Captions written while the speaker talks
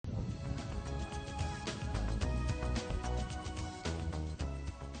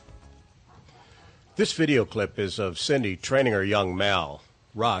This video clip is of Cindy training her young Mal,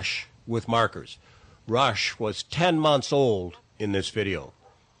 Rush, with markers. Rush was 10 months old in this video.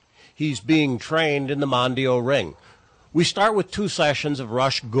 He's being trained in the Mondio Ring. We start with 2 sessions of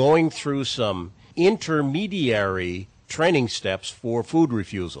Rush going through some intermediary training steps for food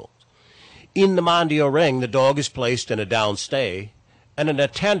refusal. In the Mondio Ring, the dog is placed in a down stay, and an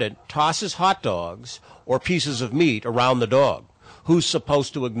attendant tosses hot dogs or pieces of meat around the dog, who's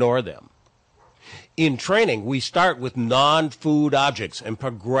supposed to ignore them. In training, we start with non-food objects and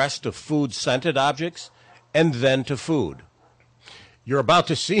progress to food-scented objects and then to food. You're about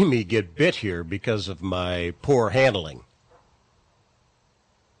to see me get bit here because of my poor handling.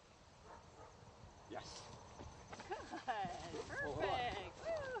 Yes. Good.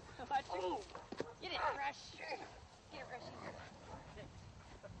 Perfect. Woo. Watch it. Get it, Rush. Get it,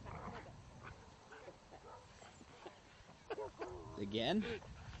 Rushy. Again?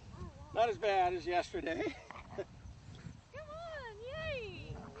 Not as bad as yesterday. Come on,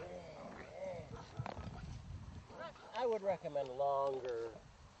 yay! I would recommend longer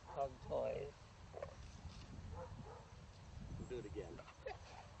hug toys. We'll do it again.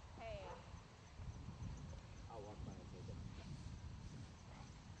 Hey. I'll walk by and take it.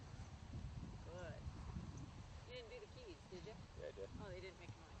 Good. You didn't do the keys, did you? Yeah, I did. Oh, they didn't make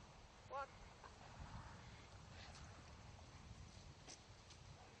noise. Walk.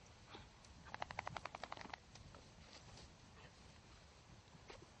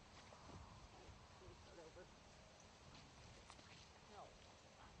 No.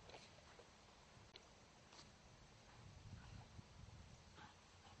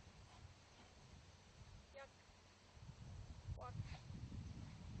 Yuck. Walk.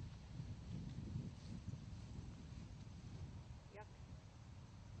 Yuck.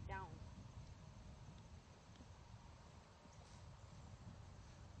 Down.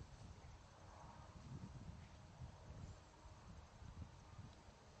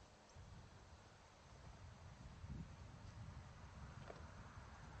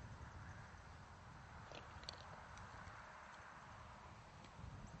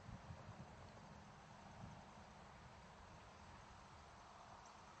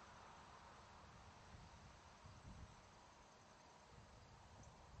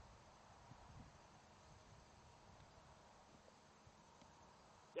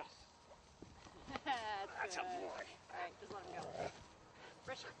 Yes. That's a good. boy. All right, just let him go.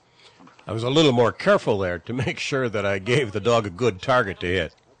 Rush. I was a little more careful there to make sure that I gave the dog a good target to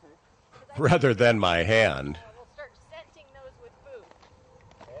hit, rather than my hand. We'll start scenting those with food.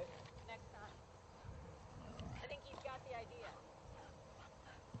 Next time. I think he's got the idea.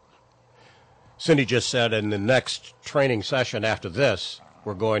 Cindy just said in the next training session after this,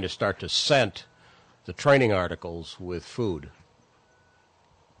 we're going to start to scent the training articles with food.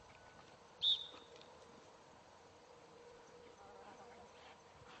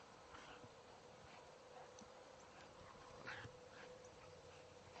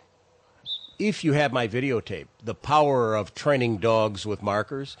 If you have my videotape, The Power of Training Dogs with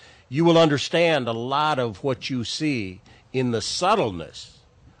Markers, you will understand a lot of what you see in the subtleness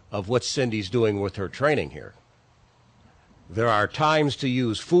of what Cindy's doing with her training here. There are times to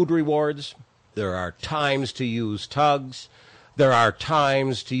use food rewards. There are times to use tugs. There are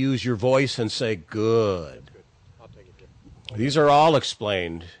times to use your voice and say, good. I'll take it. These are all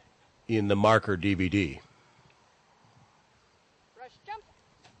explained in the Marker DVD. Rush, jump.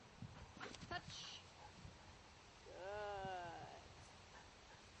 Touch. Good.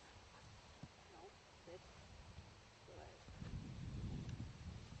 No, sit. Good.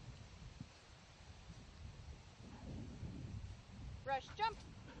 Rush, jump.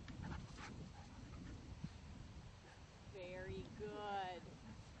 Very good.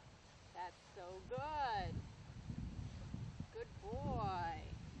 That's so good. Good boy.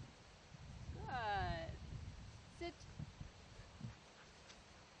 Good. Sit.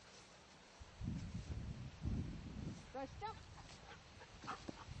 Rush, jump.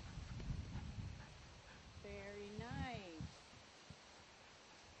 Very nice.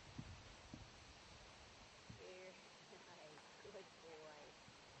 Very nice. Good boy.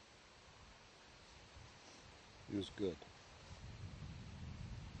 It was good.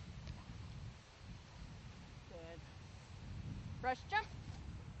 Good. Rush, jump.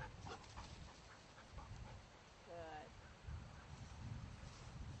 Good.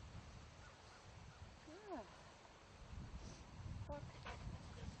 Good. Walk.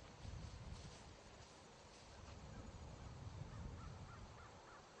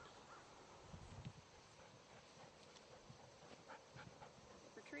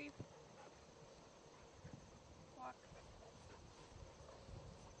 Retrieve. Walk.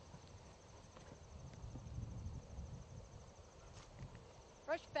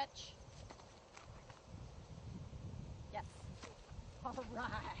 Rush fetch. Yes. All right.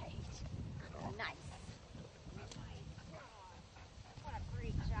 Nice. What a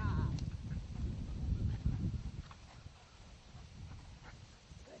great job.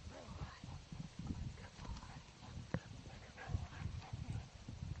 Good boy.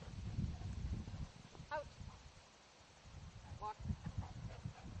 Out. Walk.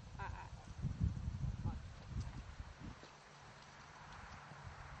 Walk.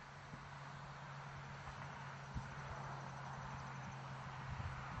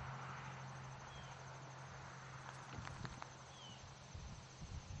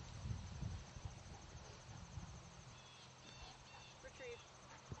 Retrieve.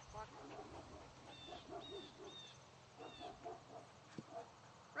 Walk.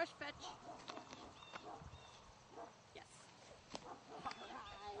 Rush fetch. Yes. All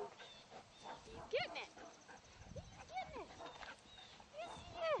right. He's getting it. He's getting it. Yes,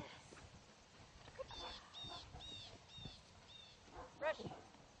 he is. Good job. Rush.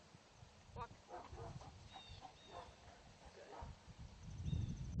 Walk.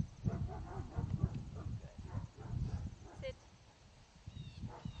 Sit. Sit.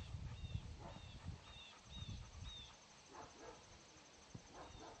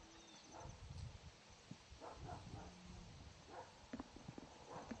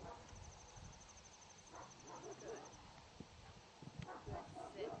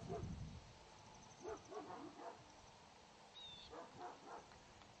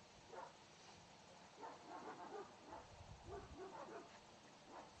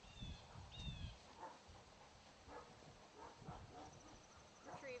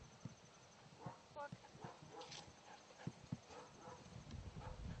 Retrieve. Walk.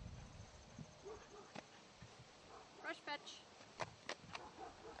 Rush fetch.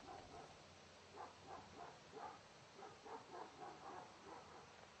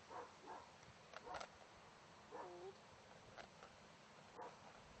 Hold.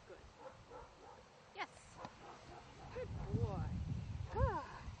 Good. Yes. Good boy. Good.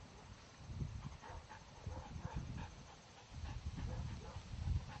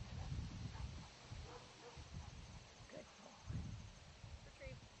 Good boy.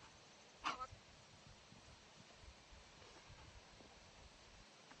 Retrieve. Walk.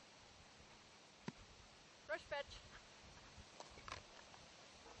 Rush fetch.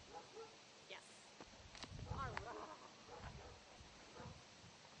 Yes. All right.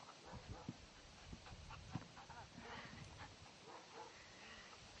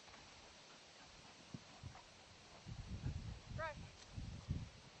 Rush.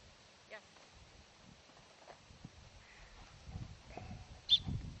 Yes.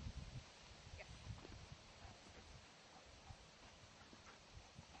 Yes.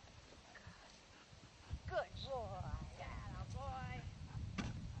 Good boy. Yeah, boy.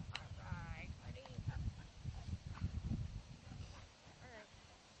 All right, buddy. All right.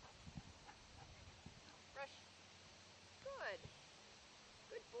 Rush. Good.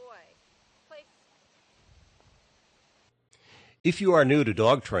 Good boy. Place. If you are new to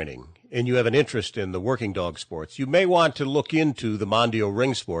dog training and you have an interest in the working dog sports, you may want to look into the Mondio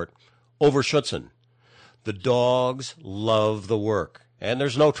Ring sport over Schutzen. The dogs love the work, and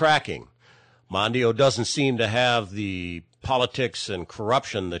there's no tracking. Mondio doesn't seem to have the politics and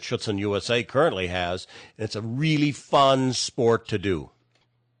corruption that Schutzen USA currently has, and it's a really fun sport to do.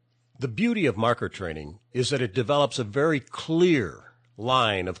 The beauty of marker training is that it develops a very clear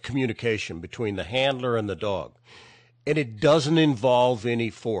line of communication between the handler and the dog, and it doesn't involve any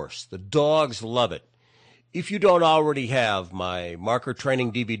force. The dogs love it. If you don't already have my marker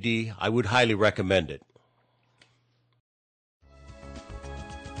training DVD, I would highly recommend it.